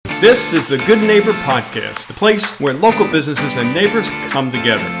This is the Good Neighbor Podcast, the place where local businesses and neighbors come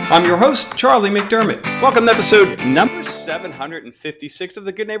together. I'm your host, Charlie McDermott. Welcome to episode number 756 of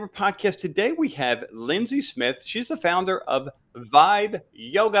the Good Neighbor Podcast. Today we have Lindsay Smith. She's the founder of Vibe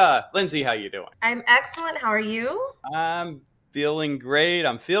Yoga. Lindsay, how you doing? I'm excellent. How are you? I'm feeling great.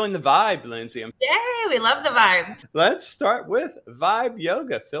 I'm feeling the vibe, Lindsay. Yay, we love the vibe. Let's start with Vibe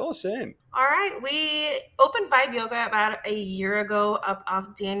Yoga. Fill us in. All right, we opened Vibe Yoga about a year ago up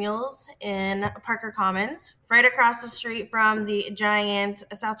off Daniels in Parker Commons, right across the street from the giant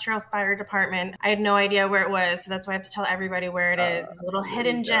South Trail Fire Department. I had no idea where it was, so that's why I have to tell everybody where it is. A little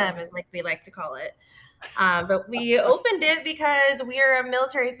hidden gem is like we like to call it. But we opened it because we are a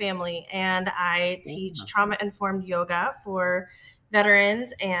military family, and I teach trauma-informed yoga for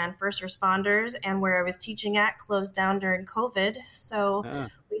veterans and first responders, and where I was teaching at closed down during COVID. So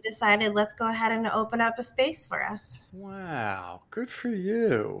we decided, let's go ahead and open up a space for us. Wow, good for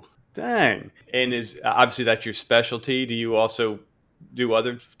you. Dang. And is obviously that's your specialty. Do you also do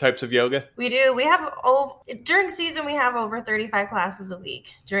other types of yoga? We do. We have, during season, we have over 35 classes a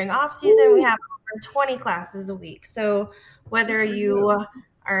week. During off season, we have over 20 classes a week. So whether you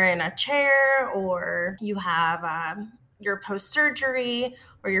are in a chair or you have your post-surgery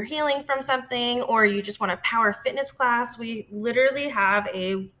or you're healing from something, or you just want a power fitness class, we literally have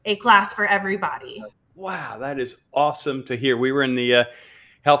a class for everybody. Wow, that is awesome to hear. We were in the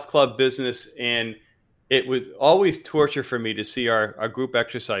health club business, and it was always torture for me to see our group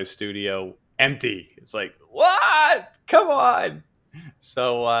exercise studio empty. It's like, what? Come on.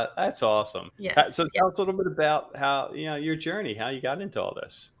 So that's awesome. Yes. So tell us a little bit about how, your journey, how you got into all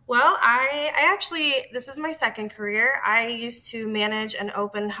this. Well, I actually, this is my second career. I used to manage and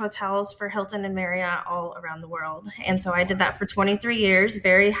open hotels for Hilton and Marriott all around the world. And so I did that for 23 years,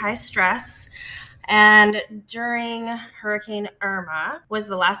 very high stress. And during Hurricane Irma was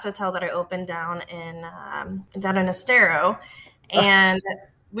the last hotel that I opened down in Estero. And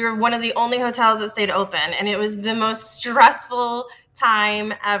we were one of the only hotels that stayed open. And it was the most stressful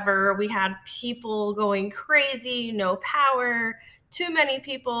time ever. We had people going crazy, no power, too many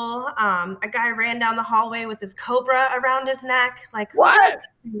people. A guy ran down the hallway with his cobra around his neck. Like, what?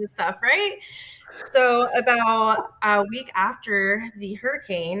 This stuff, right? So about a week after the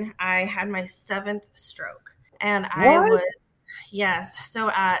hurricane, I had my 7th stroke. And I was, yes. So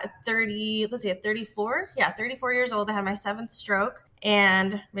at 34 years old, I had my 7th stroke.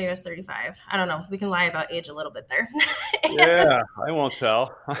 And maybe I was 35. I don't know. We can lie about age a little bit there. Yeah, I won't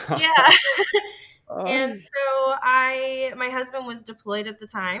tell. Yeah. And so my husband was deployed at the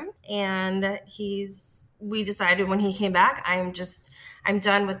time, and we decided when he came back, I'm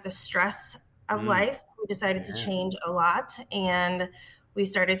done with the stress of life. We decided to change a lot, and we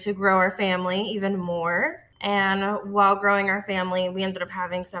started to grow our family even more. And while growing our family, we ended up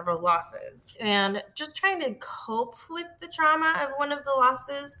having several losses. And just trying to cope with the trauma of one of the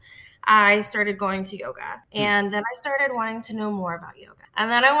losses, I started going to yoga. And then I started wanting to know more about yoga. And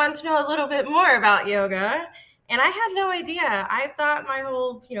then I wanted to know a little bit more about yoga. And I had no idea. I thought my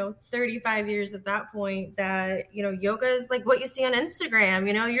whole, 35 years at that point that, yoga is like what you see on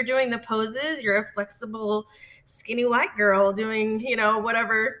Instagram. You're doing the poses. You're a flexible, skinny white girl doing,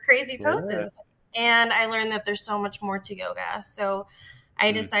 whatever crazy poses. And I learned that there's so much more to yoga. So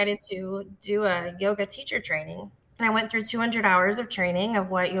I decided to do a yoga teacher training. And I went through 200 hours of training of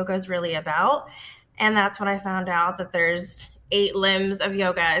what yoga is really about. And that's when I found out that there's 8 limbs of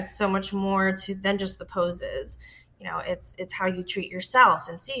yoga. It's so much more than just the poses. It's how you treat yourself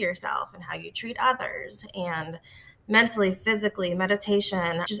and see yourself, and how you treat others, and mentally, physically,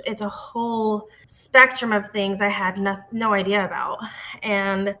 meditation. It's a whole spectrum of things I had no idea about.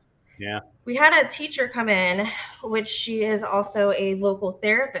 And we had a teacher come in, which she is also a local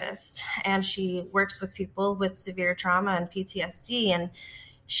therapist, and she works with people with severe trauma and PTSD. And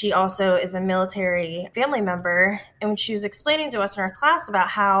she also is a military family member. And when she was explaining to us in our class about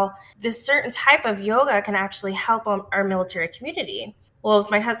how this certain type of yoga can actually help our military community. Well, with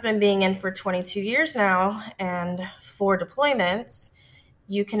my husband being in for 22 years now and 4 deployments,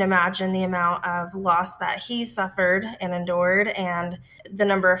 you can imagine the amount of loss that he suffered and endured, and the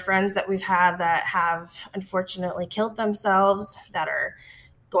number of friends that we've had that have unfortunately killed themselves, that are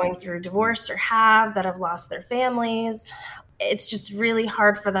going through divorce or that have lost their families. It's just really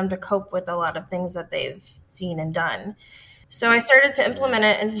hard for them to cope with a lot of things that they've seen and done. So I started to implement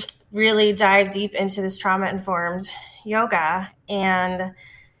it and really dive deep into this trauma-informed yoga. And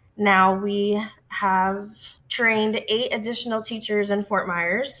now we have trained 8 additional teachers in Fort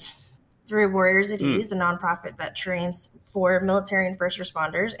Myers through Warriors at Ease, a nonprofit that trains for military and first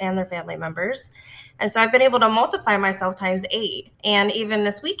responders and their family members. And so I've been able to multiply myself times 8. And even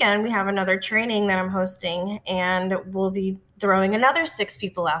this weekend, we have another training that I'm hosting, and we'll be throwing another 6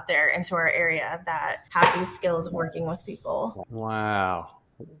 people out there into our area that have these skills of working with people. Wow.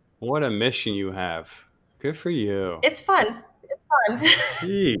 What a mission you have. Good for you. It's fun.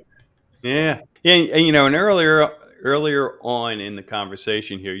 Gee. Yeah. And earlier on in the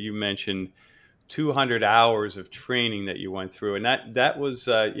conversation here, you mentioned 200 hours of training that you went through. And that was,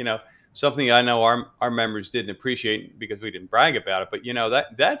 something I know our members didn't appreciate because we didn't brag about it. But,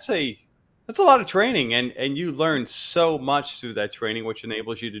 that's a lot of training. And you learned so much through that training, which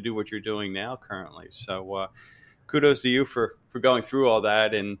enables you to do what you're doing now currently. So kudos to you for going through all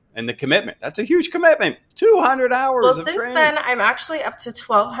that and the commitment. That's a huge commitment. 200 hours of training. Well, since then, I'm actually up to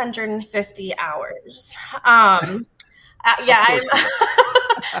 1,250 hours. I'm a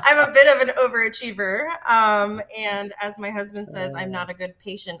bit of an overachiever. And as my husband says, I'm not a good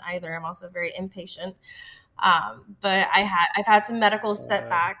patient either. I'm also very impatient. But I've had some medical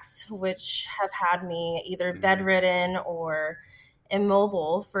setbacks, which have had me either bedridden or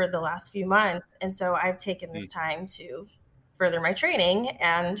immobile for the last few months. And so I've taken this time to further my training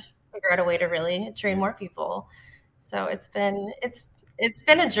and figure out a way to really train more people. So it's been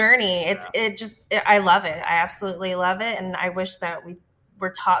a journey. I love it. I absolutely love it. And I wish that we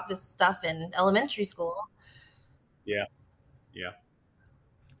were taught this stuff in elementary school. Yeah. Yeah.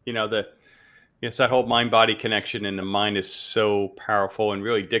 It's that whole mind-body connection, and the mind is so powerful and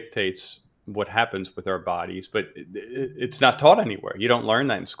really dictates what happens with our bodies, but it's not taught anywhere. You don't learn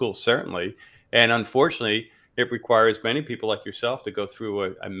that in school, certainly. And unfortunately, it requires many people like yourself to go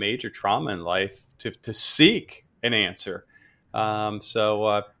through a major trauma in life to seek an answer.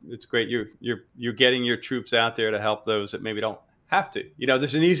 So it's great. You're getting your troops out there to help those that maybe don't have to.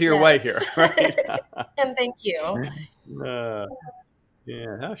 There's an easier way here. Right? And thank you.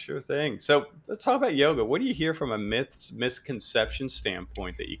 Yeah, sure thing. So let's talk about yoga. What do you hear from a misconception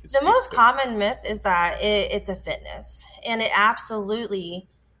standpoint that you can speak to? The most to? common myth is that it's a fitness, and it absolutely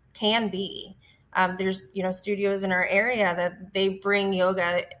can be. There's, studios in our area that they bring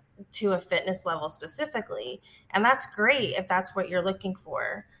yoga to a fitness level specifically, and that's great if that's what you're looking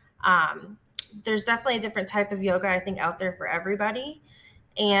for. There's definitely a different type of yoga, I think, out there for everybody.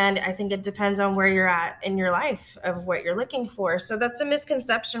 And I think it depends on where you're at in your life of what you're looking for. So that's a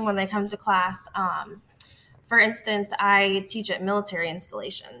misconception when they come to class. For instance, I teach at military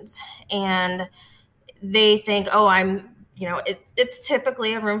installations, and they think, it's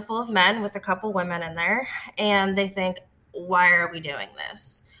typically a room full of men with a couple women in there. And they think, why are we doing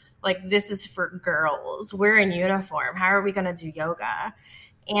this? Like, this is for girls. We're in uniform. How are we going to do yoga?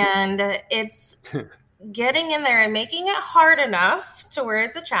 And it's getting in there and making it hard enough to where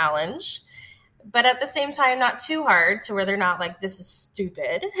it's a challenge, but at the same time, not too hard to where they're not like, this is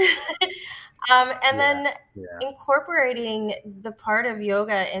stupid. Then incorporating the part of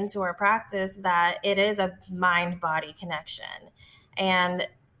yoga into our practice that it is a mind-body connection, and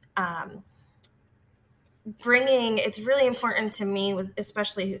it's really important to me, with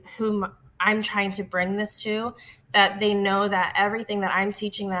especially whom I'm trying to bring this to, that they know that everything that I'm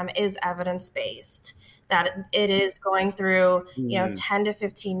teaching them is evidence-based, that it is going through, 10 to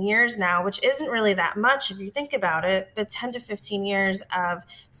 15 years now, which isn't really that much if you think about it, but 10 to 15 years of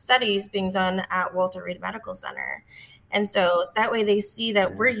studies being done at Walter Reed Medical Center. And so that way they see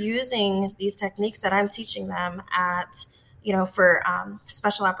that we're using these techniques that I'm teaching them at, for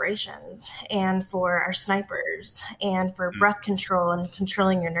special operations and for our snipers and for breath control and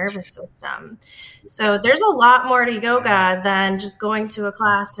controlling your nervous system. So there's a lot more to yoga than just going to a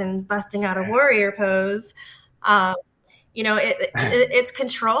class and busting out a warrior pose. It's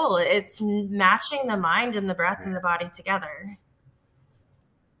control. It's matching the mind and the breath and the body together.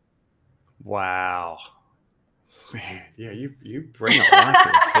 Wow. Man, yeah, you bring a lot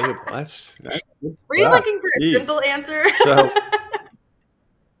to the table. That's Were you looking for a simple answer? So,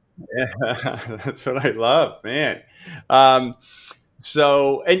 yeah, that's what I love, man.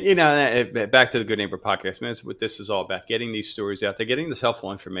 So, and back to the Good Neighbor podcast, man. What this is all about: getting these stories out there, getting this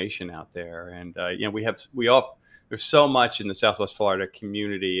helpful information out there, and there's so much in the Southwest Florida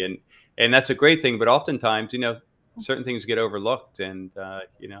community, and that's a great thing. But oftentimes, certain things get overlooked, and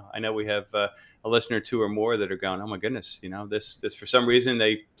I know we have a listener or two or more that are going, oh my goodness, this for some reason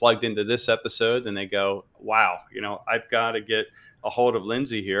they plugged into this episode and they go, wow, I've got to get a hold of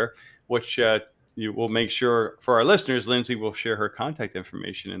Lindsay here, which you will make sure for our listeners, Lindsay will share her contact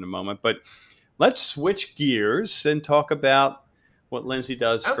information in a moment. But let's switch gears and talk about what Lindsay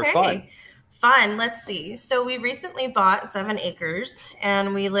does for fun. Fun. Let's see. So we recently bought 7 acres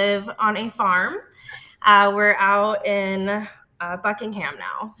and we live on a farm. We're out in Buckingham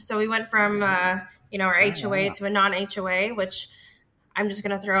now. So we went from, our HOA to a non-HOA, which I'm just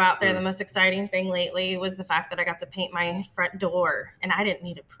going to throw out there. The most exciting thing lately was the fact that I got to paint my front door and I didn't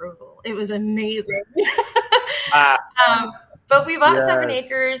need approval. It was amazing. But we bought 7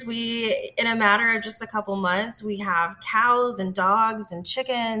 acres. In a matter of just a couple months, we have cows and dogs and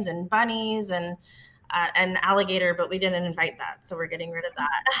chickens and bunnies and an alligator, but we didn't invite that. So we're getting rid of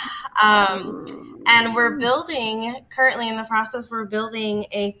that. And we're currently in the process, we're building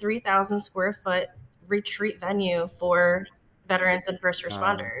a 3,000 square foot retreat venue for veterans and first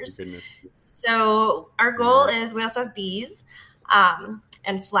responders. So our goal is, we also have bees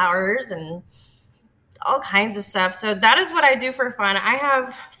and flowers and all kinds of stuff. So that is what I do for fun. I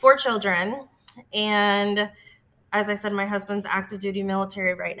have 4 children. And as I said, my husband's active duty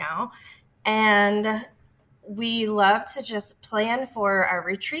military right now. And we love to just plan for our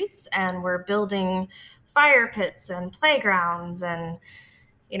retreats, and we're building fire pits and playgrounds and,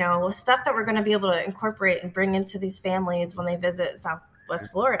 stuff that we're going to be able to incorporate and bring into these families when they visit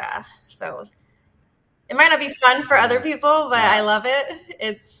Southwest Florida. So it might not be fun for other people, but I love it.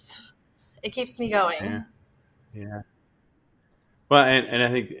 It keeps me going. Yeah. Well, and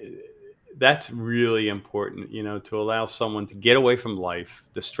I think that's really important, to allow someone to get away from life,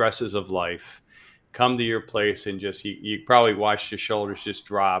 the stresses of life, come to your place and just, you probably watch your shoulders just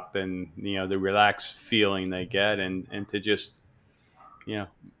drop and, the relaxed feeling they get and to just,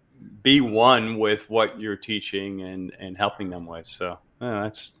 be one with what you're teaching and helping them with. So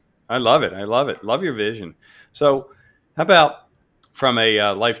I love it. I love it. Love your vision. So how about from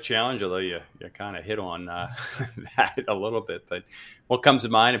a life challenge, although you kind of hit on that a little bit, but what comes to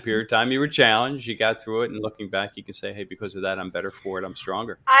mind, a period of time you were challenged, you got through it, and looking back, you can say, hey, because of that, I'm better for it, I'm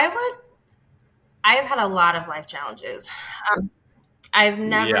stronger. I've had a lot of life challenges. I've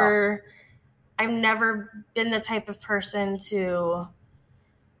never been the type of person to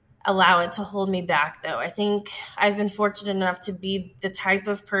allow it to hold me back, though. I think I've been fortunate enough to be the type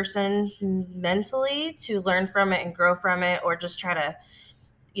of person mentally to learn from it and grow from it, or just try to,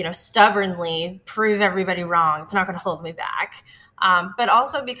 stubbornly prove everybody wrong. It's not going to hold me back. But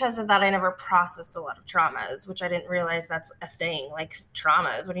also because of that, I never processed a lot of traumas, which I didn't realize that's a thing. Like,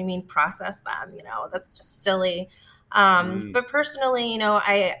 traumas, what do you mean process them? That's just silly. But personally,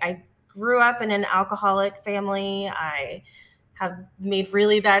 I grew up in an alcoholic family. I have made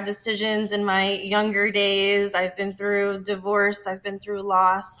really bad decisions in my younger days. I've been through divorce. I've been through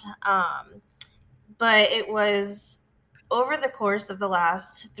loss. But it was over the course of the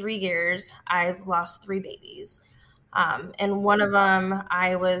last 3 years, I've lost 3 babies. And one of them,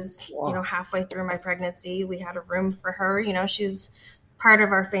 I was, halfway through my pregnancy. We had a room for her. She's part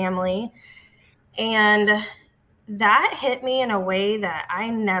of our family. And that hit me in a way that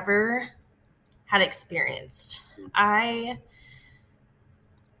I never had experienced. I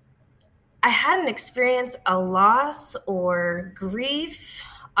hadn't experienced a loss or grief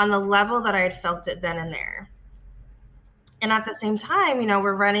on the level that I had felt it then and there. And at the same time,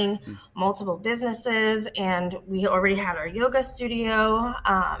 we're running multiple businesses, and we already had our yoga studio.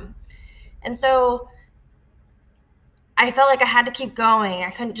 And so I felt like I had to keep going. I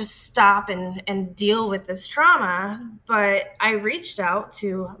couldn't just stop and deal with this trauma. But I reached out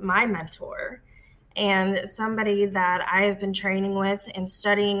to my mentor and somebody that I have been training with and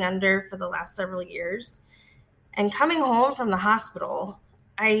studying under for the last several years. And coming home from the hospital,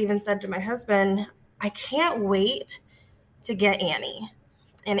 I even said to my husband, I can't wait to get Annie.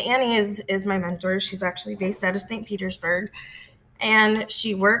 And Annie is my mentor. She's actually based out of St. Petersburg. And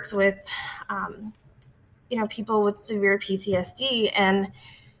she works with, people with severe PTSD. And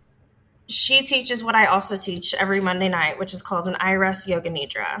she teaches what I also teach every Monday night, which is called an IRES Yoga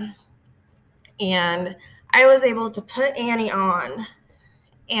Nidra. And I was able to put Annie on,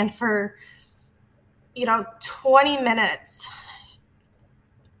 and for, 20 minutes,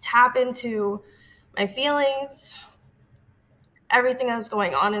 tap into my feelings, everything that was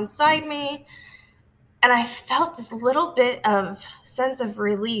going on inside me. And I felt this little bit of sense of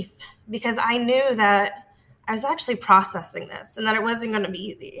relief, because I knew that I was actually processing this and that it wasn't going to be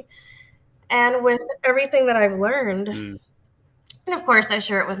easy. And with everything that I've learned, and of course I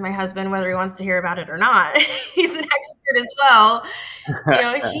share it with my husband, whether he wants to hear about it or not. He's an expert as well.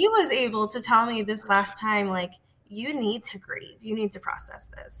 He was able to tell me this last time, like, you need to grieve. You need to process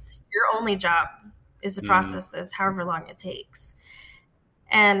this. Your only job is to process this, however long it takes.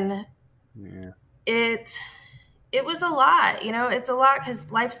 And it was a lot, it's a lot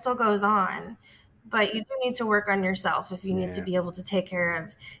because life still goes on. but you do need to work on yourself if you need to be able to take care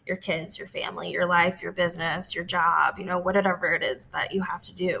of your kids, your family, your life, your business, your job, whatever it is that you have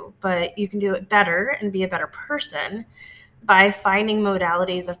to do. But you can do it better and be a better person by finding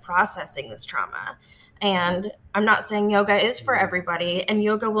modalities of processing this trauma. And I'm not saying yoga is for everybody, and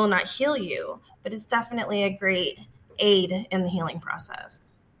yoga will not heal you, but it's definitely a great aid in the healing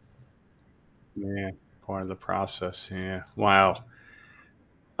process. Yeah, part of the process. Yeah. Wow.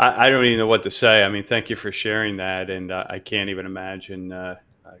 I don't even know what to say. I mean, thank you for sharing that. And I can't even imagine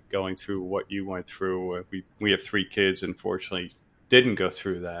going through what you went through. We have 3 kids, unfortunately, didn't go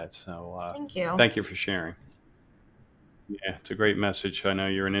through that. So thank you. Thank you for sharing. Yeah, it's a great message. I know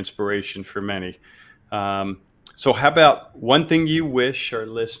you're an inspiration for many. So how about one thing you wish our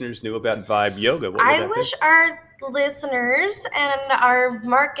listeners knew about Vibe Yoga? I wish our listeners and our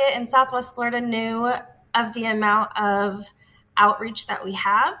market in Southwest Florida knew of the amount of outreach that we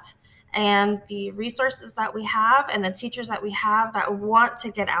have and the resources that we have and the teachers that we have that want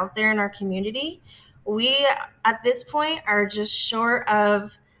to get out there in our community. We, at this point, are just short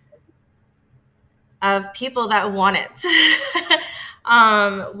of people that want it.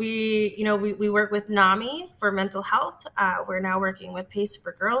 We work with NAMI for mental health. We're now working with PACE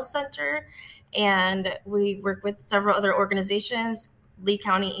for Girls Center, and we work with several other organizations, Lee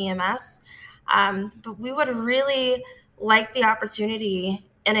County EMS. But we would really like the opportunity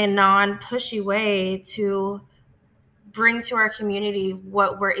in a non-pushy way to bring to our community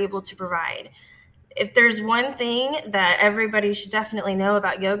what we're able to provide. If there's one thing that everybody should definitely know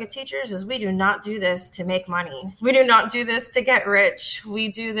about yoga teachers is we do not do this to make money. We do not do this to get rich. We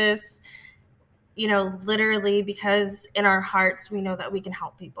do this, literally because in our hearts, we know that we can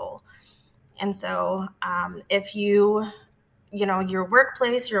help people. And so if your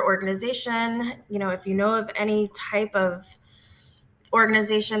workplace, your organization, if you know of any type of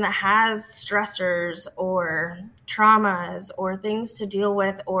organization that has stressors or traumas or things to deal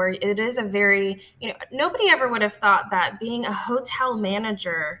with, or it is a very, nobody ever would have thought that being a hotel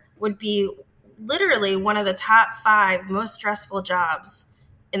manager would be literally one of the top 5 most stressful jobs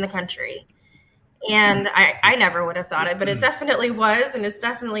in the country. And I never would have thought it, but it definitely was, and it's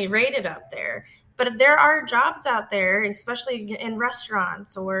definitely rated up there. But there are jobs out there, especially in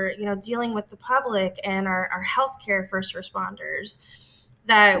restaurants or, dealing with the public and our healthcare first responders,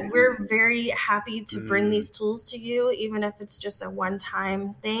 that we're very happy to bring these tools to you, even if it's just a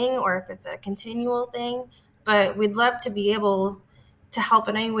one-time thing or if it's a continual thing. But we'd love to be able to help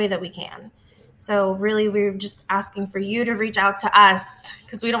in any way that we can. So really, we're just asking for you to reach out to us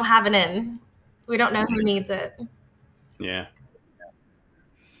because we don't have an in. We don't know who needs it. Yeah.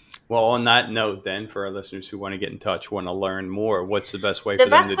 Well, on that note, then, for our listeners who want to get in touch, want to learn more, what's the best way for them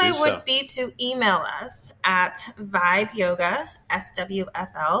to do so? The best way would be to email us at Vibe Yoga,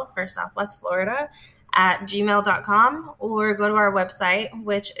 SWFL for Southwest Florida, at gmail.com, or go to our website,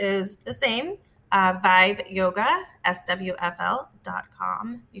 which is the same, Vibe Yoga,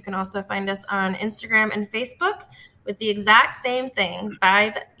 SWFL.com. You can also find us on Instagram and Facebook with the exact same thing.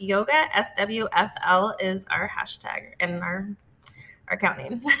 Vibe Yoga, SWFL is our hashtag and our account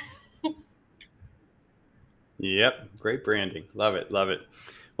name. Yep. Great branding. Love it. Love it.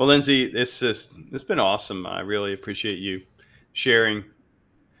 Well, Lindsay, it's been awesome. I really appreciate you sharing,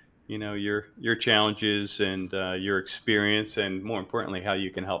 your challenges and your experience, and more importantly, how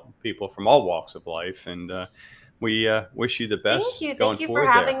you can help people from all walks of life. And we wish you the best. Thank you. Thank you for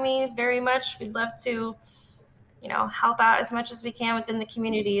having me very much. We'd love to, help out as much as we can within the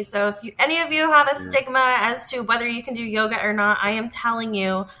community. So if any of you have a stigma as to whether you can do yoga or not, I am telling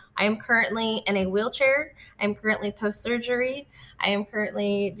you, I am currently in a wheelchair. I am currently post-surgery. I am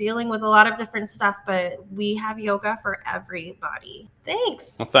currently dealing with a lot of different stuff, but we have yoga for everybody.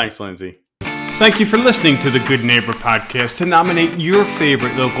 Thanks. Well, thanks, Lindsay. Thank you for listening to the Good Neighbor Podcast. To nominate your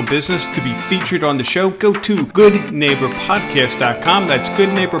favorite local business to be featured on the show, go to goodneighborpodcast.com. That's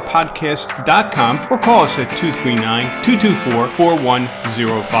goodneighborpodcast.com, or call us at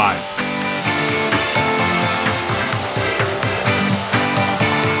 239-224-4105.